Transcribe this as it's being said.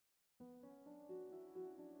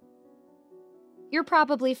You're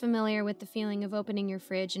probably familiar with the feeling of opening your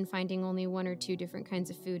fridge and finding only one or two different kinds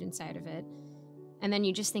of food inside of it. And then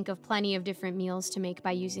you just think of plenty of different meals to make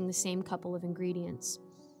by using the same couple of ingredients.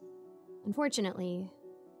 Unfortunately,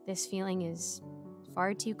 this feeling is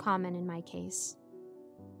far too common in my case.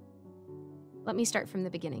 Let me start from the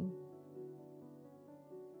beginning.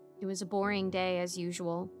 It was a boring day as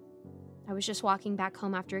usual. I was just walking back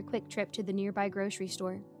home after a quick trip to the nearby grocery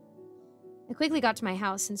store. I quickly got to my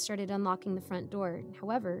house and started unlocking the front door.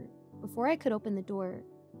 However, before I could open the door,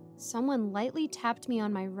 someone lightly tapped me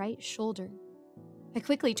on my right shoulder. I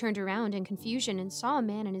quickly turned around in confusion and saw a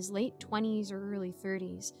man in his late 20s or early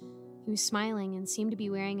 30s. He was smiling and seemed to be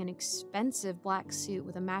wearing an expensive black suit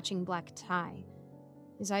with a matching black tie.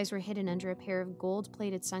 His eyes were hidden under a pair of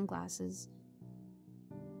gold-plated sunglasses.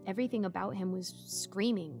 Everything about him was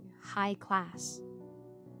screaming high class.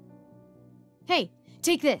 "Hey,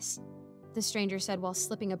 take this," the stranger said while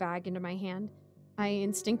slipping a bag into my hand. I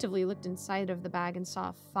instinctively looked inside of the bag and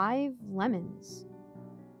saw 5 lemons.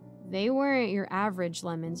 They weren't your average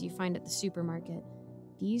lemons you find at the supermarket.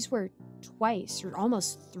 These were twice or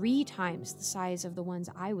almost 3 times the size of the ones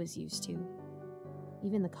I was used to.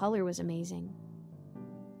 Even the color was amazing.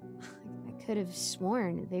 I could have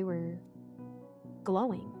sworn they were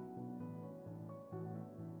glowing.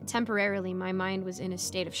 Temporarily, my mind was in a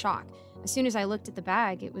state of shock. As soon as I looked at the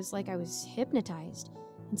bag, it was like I was hypnotized.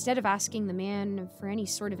 Instead of asking the man for any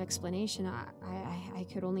sort of explanation, I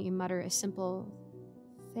could only mutter a simple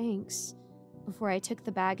 "thanks" before I took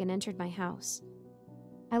the bag and entered my house.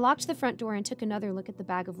 I locked the front door and took another look at the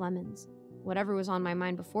bag of lemons. Whatever was on my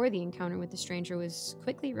mind before the encounter with the stranger was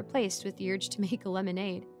quickly replaced with the urge to make a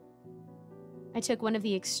lemonade. I took one of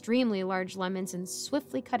the extremely large lemons and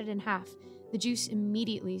swiftly cut it in half. The juice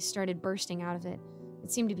immediately started bursting out of it.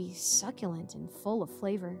 It seemed to be succulent and full of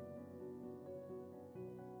flavor.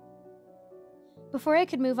 Before I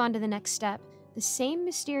could move on to the next step, the same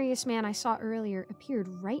mysterious man I saw earlier appeared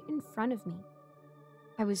right in front of me.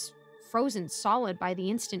 I was frozen solid by the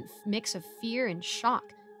instant mix of fear and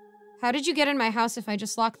shock. "How did you get in my house if I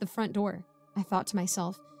just locked the front door?" I thought to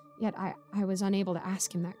myself, yet I was unable to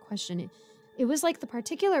ask him that question. It was like the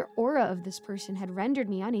particular aura of this person had rendered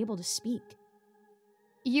me unable to speak.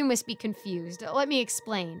 "You must be confused. Let me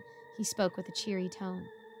explain," he spoke with a cheery tone.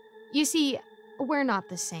 "You see, we're not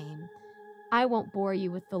the same. I won't bore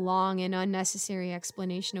you with the long and unnecessary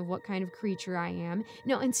explanation of what kind of creature I am.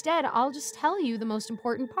 No, instead, I'll just tell you the most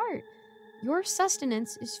important part. Your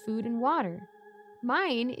sustenance is food and water.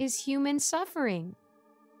 Mine is human suffering."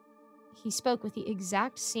 He spoke with the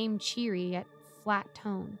exact same cheery yet flat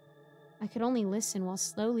tone. I could only listen while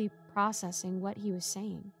slowly processing what he was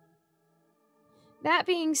saying. "That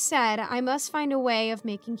being said, I must find a way of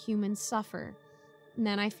making humans suffer. And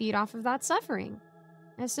then I feed off of that suffering.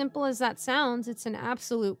 As simple as that sounds, it's an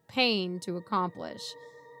absolute pain to accomplish,"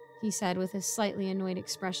 he said with a slightly annoyed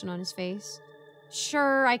expression on his face.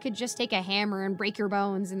 "Sure, I could just take a hammer and break your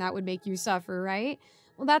bones and that would make you suffer, right?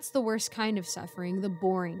 Well, that's the worst kind of suffering, the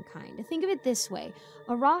boring kind. Think of it this way.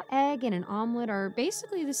 A raw egg and an omelet are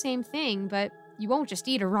basically the same thing, but you won't just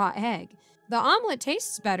eat a raw egg. The omelet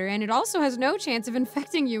tastes better, and it also has no chance of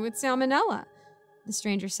infecting you with salmonella," the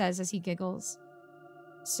stranger says as he giggles.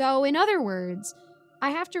 "So, in other words, I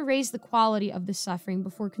have to raise the quality of the suffering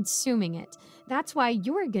before consuming it. That's why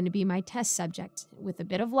you're going to be my test subject. With a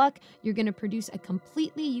bit of luck, you're going to produce a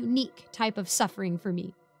completely unique type of suffering for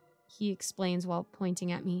me," he explains while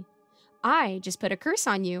pointing at me. "I just put a curse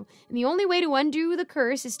on you, and the only way to undo the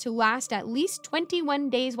curse is to last at least 21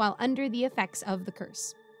 days while under the effects of the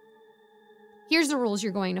curse. Here's the rules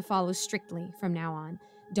you're going to follow strictly from now on.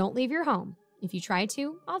 Don't leave your home. If you try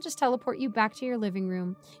to, I'll just teleport you back to your living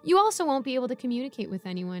room. You also won't be able to communicate with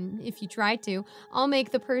anyone. If you try to, I'll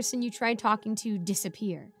make the person you tried talking to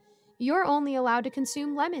disappear. You're only allowed to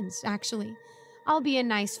consume lemons, actually. I'll be a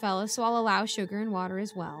nice fellow, so I'll allow sugar and water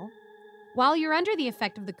as well. While you're under the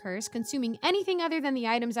effect of the curse, consuming anything other than the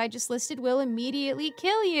items I just listed will immediately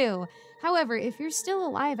kill you. However, if you're still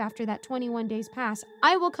alive after that 21 days pass,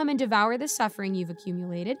 I will come and devour the suffering you've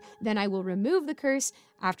accumulated. Then I will remove the curse.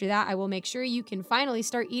 After that, I will make sure you can finally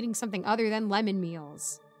start eating something other than lemon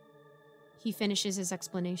meals." He finishes his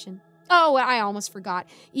explanation. "Oh, I almost forgot.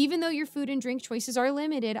 Even though your food and drink choices are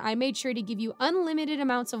limited, I made sure to give you unlimited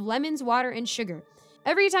amounts of lemons, water, and sugar.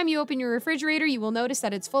 Every time you open your refrigerator, you will notice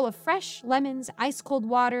that it's full of fresh lemons, ice-cold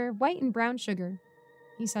water, white and brown sugar,"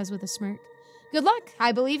 he says with a smirk. "Good luck.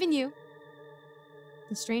 I believe in you."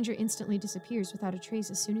 The stranger instantly disappears without a trace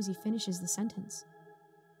as soon as he finishes the sentence.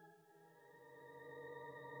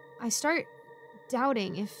 I start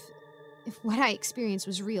doubting if what I experienced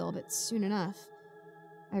was real, but soon enough,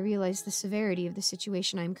 I realized the severity of the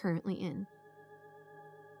situation I am currently in.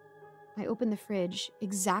 I open the fridge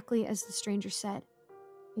exactly as the stranger said.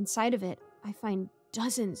 Inside of it, I find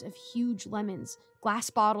dozens of huge lemons, glass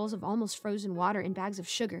bottles of almost frozen water, and bags of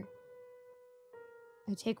sugar.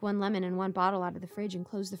 I take one lemon and one bottle out of the fridge and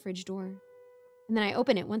close the fridge door. And then I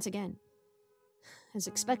open it once again. As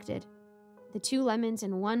expected, the 2 lemons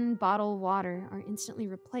and 1 bottle of water are instantly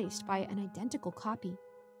replaced by an identical copy.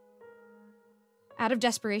 Out of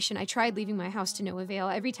desperation, I tried leaving my house to no avail.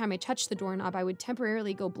 Every time I touched the doorknob, I would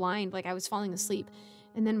temporarily go blind like I was falling asleep.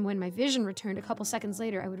 And then when my vision returned a couple seconds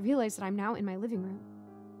later, I would realize that I'm now in my living room.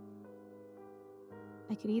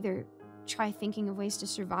 I could either try thinking of ways to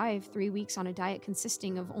survive 3 weeks on a diet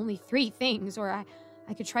consisting of only 3 things, or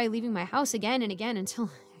I could try leaving my house again and again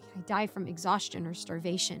until I die from exhaustion or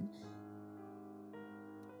starvation.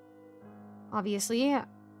 Obviously,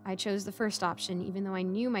 I chose the first option, even though I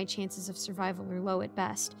knew my chances of survival were low at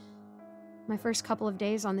best. My first couple of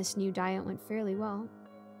days on this new diet went fairly well.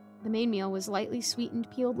 The main meal was lightly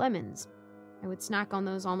sweetened peeled lemons. I would snack on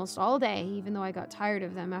those almost all day, even though I got tired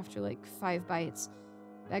of them after like 5 bites.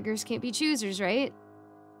 Beggars can't be choosers, right?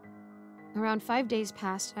 Around 5 days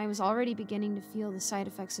passed, and I was already beginning to feel the side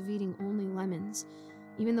effects of eating only lemons,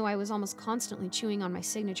 even though I was almost constantly chewing on my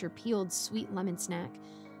signature peeled sweet lemon snack.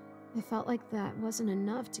 I felt like that wasn't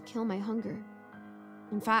enough to kill my hunger.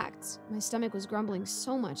 In fact, my stomach was grumbling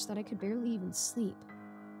so much that I could barely even sleep.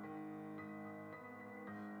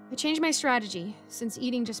 I changed my strategy. Since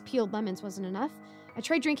eating just peeled lemons wasn't enough, I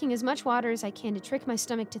tried drinking as much water as I can to trick my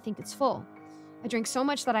stomach to think it's full. I drank so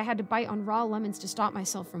much that I had to bite on raw lemons to stop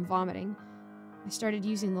myself from vomiting. I started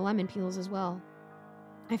using the lemon peels as well.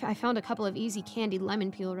 I found a couple of easy candied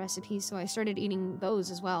lemon peel recipes, so I started eating those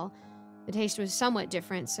as well. The taste was somewhat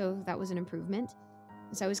different, so that was an improvement,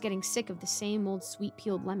 as I was getting sick of the same old sweet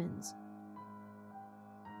peeled lemons.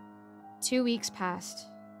 2 weeks passed,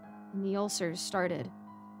 and the ulcers started.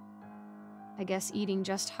 I guess eating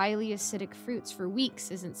just highly acidic fruits for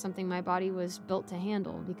weeks isn't something my body was built to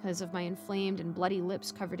handle because of my inflamed and bloody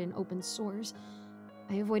lips covered in open sores.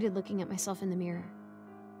 I avoided looking at myself in the mirror.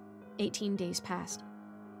 18 days passed.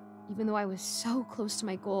 Even though I was so close to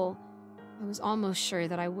my goal, I was almost sure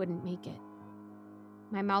that I wouldn't make it.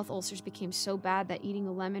 My mouth ulcers became so bad that eating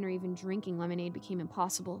a lemon or even drinking lemonade became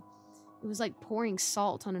impossible. It was like pouring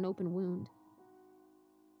salt on an open wound.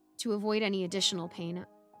 To avoid any additional pain,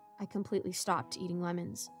 I completely stopped eating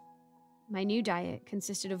lemons. My new diet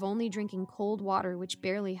consisted of only drinking cold water, which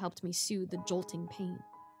barely helped me soothe the jolting pain.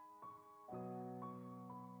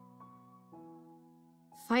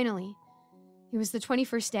 Finally, it was the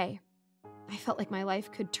 21st day. I felt like my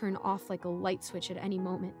life could turn off like a light switch at any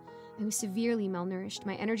moment. I was severely malnourished.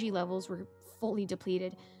 My energy levels were fully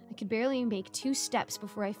depleted. I could barely make 2 steps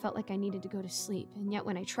before I felt like I needed to go to sleep. And yet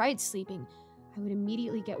when I tried sleeping, I would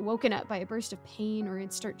immediately get woken up by a burst of pain, or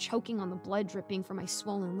I'd start choking on the blood dripping from my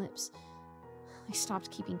swollen lips. I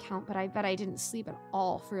stopped keeping count, but I bet I didn't sleep at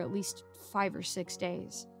all for at least 5 or 6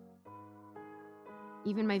 days.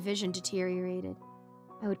 Even my vision deteriorated.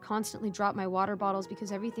 I would constantly drop my water bottles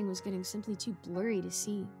because everything was getting simply too blurry to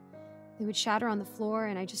see. They would shatter on the floor,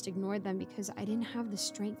 and I just ignored them because I didn't have the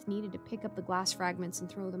strength needed to pick up the glass fragments and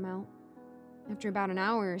throw them out. After about an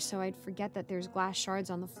hour or so, I'd forget that there's glass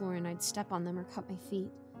shards on the floor and I'd step on them or cut my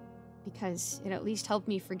feet, because it at least helped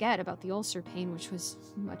me forget about the ulcer pain, which was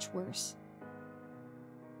much worse.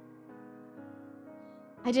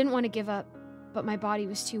 I didn't want to give up, but my body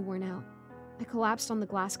was too worn out. I collapsed on the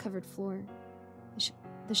glass-covered floor.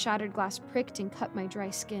 The shattered glass pricked and cut my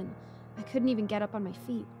dry skin. I couldn't even get up on my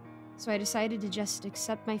feet, so I decided to just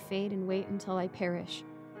accept my fate and wait until I perish.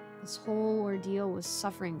 This whole ordeal was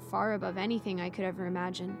suffering far above anything I could ever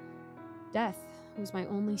imagine. Death was my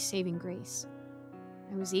only saving grace.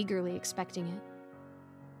 I was eagerly expecting it.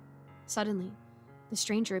 Suddenly, the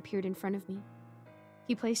stranger appeared in front of me.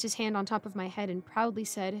 He placed his hand on top of my head and proudly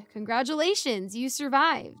said, "Congratulations, you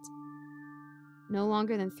survived!" No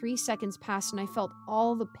longer than 3 seconds passed, and I felt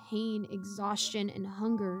all the pain, exhaustion, and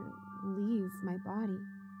hunger leave my body.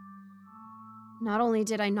 Not only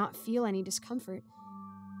did I not feel any discomfort,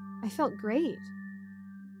 I felt great.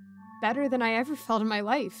 Better than I ever felt in my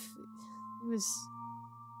life. It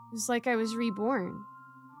was like I was reborn.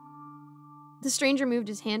 The stranger moved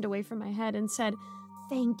his hand away from my head and said,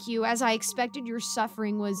 "Thank you. As I expected, your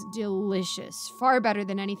suffering was delicious. Far better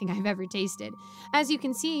than anything I've ever tasted. As you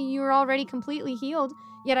can see, you are already completely healed,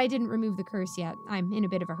 yet I didn't remove the curse yet. I'm in a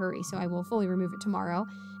bit of a hurry, so I will fully remove it tomorrow.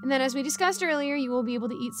 And then, as we discussed earlier, you will be able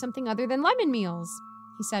to eat something other than lemon meals,"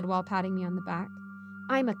 he said while patting me on the back.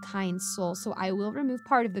 "I'm a kind soul, so I will remove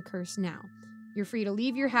part of the curse now. You're free to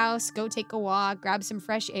leave your house, go take a walk, grab some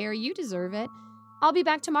fresh air. You deserve it. I'll be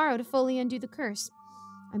back tomorrow to fully undo the curse.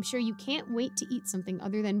 I'm sure you can't wait to eat something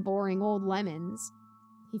other than boring old lemons."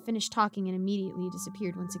 He finished talking and immediately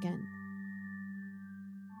disappeared once again.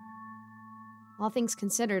 All things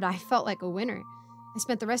considered, I felt like a winner. I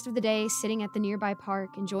spent the rest of the day sitting at the nearby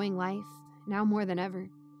park, enjoying life, now more than ever.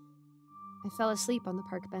 I fell asleep on the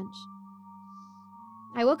park bench.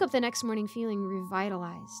 I woke up the next morning feeling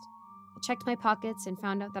revitalized. I checked my pockets and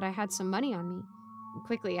found out that I had some money on me. And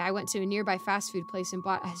quickly, I went to a nearby fast food place and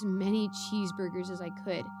bought as many cheeseburgers as I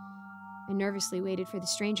could. I nervously waited for the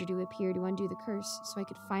stranger to appear to undo the curse so I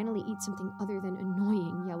could finally eat something other than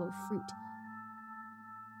annoying yellow fruit.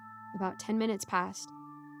 About 10 minutes passed,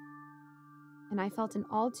 and I felt an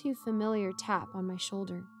all too familiar tap on my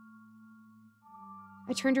shoulder.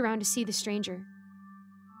 I turned around to see the stranger,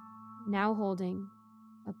 now holding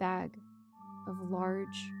a bag of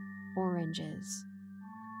large oranges.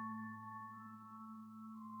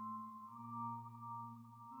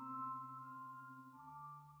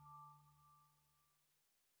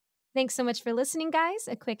 Thanks so much for listening, guys.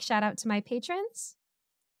 A quick shout out to my patrons: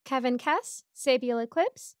 Kevin Kess, Sabiel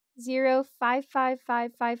Eclipse,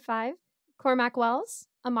 055555, Cormac Wells,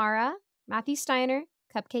 Amara, Matthew Steiner,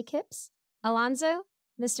 Cupcake Hips, Alonzo,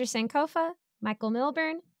 Mr. Sankofa, Michael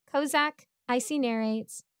Milburn, Kozak, Icy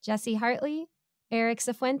Narrates, Jesse Hartley, Eric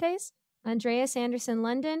Cifuentes, Andreas Anderson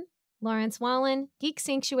London, Lawrence Wallen, Geek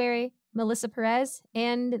Sanctuary, Melissa Perez,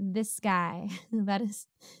 and this guy. That is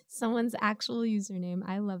someone's actual username.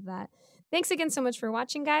 I love that. Thanks again so much for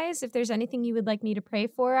watching, guys. If there's anything you would like me to pray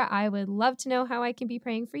for, I would love to know how I can be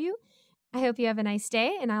praying for you. I hope you have a nice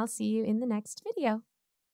day, and I'll see you in the next video.